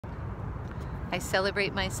I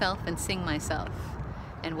celebrate myself and sing myself,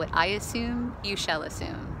 and what I assume, you shall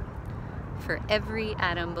assume. For every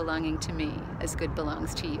atom belonging to me as good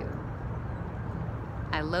belongs to you.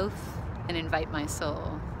 I loaf and invite my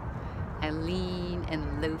soul. I lean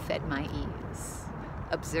and loaf at my ease,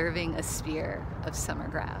 observing a spear of summer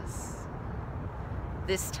grass.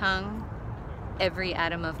 This tongue, every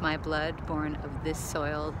atom of my blood, born of this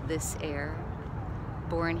soil, this air,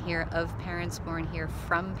 born here of parents, born here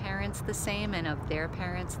from parents the same, and of their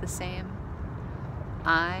parents the same.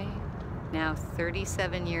 I, now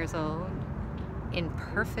 37 years old, in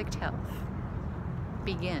perfect health,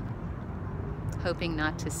 begin, hoping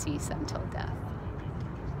not to cease until death.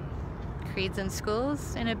 Creeds and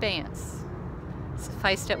schools in abeyance,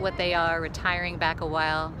 sufficed at what they are, retiring back a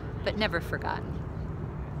while, but never forgotten.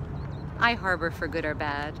 I harbor for good or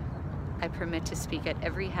bad. I permit to speak at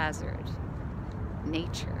every hazard.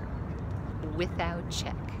 Nature, without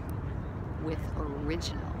check, with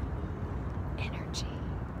original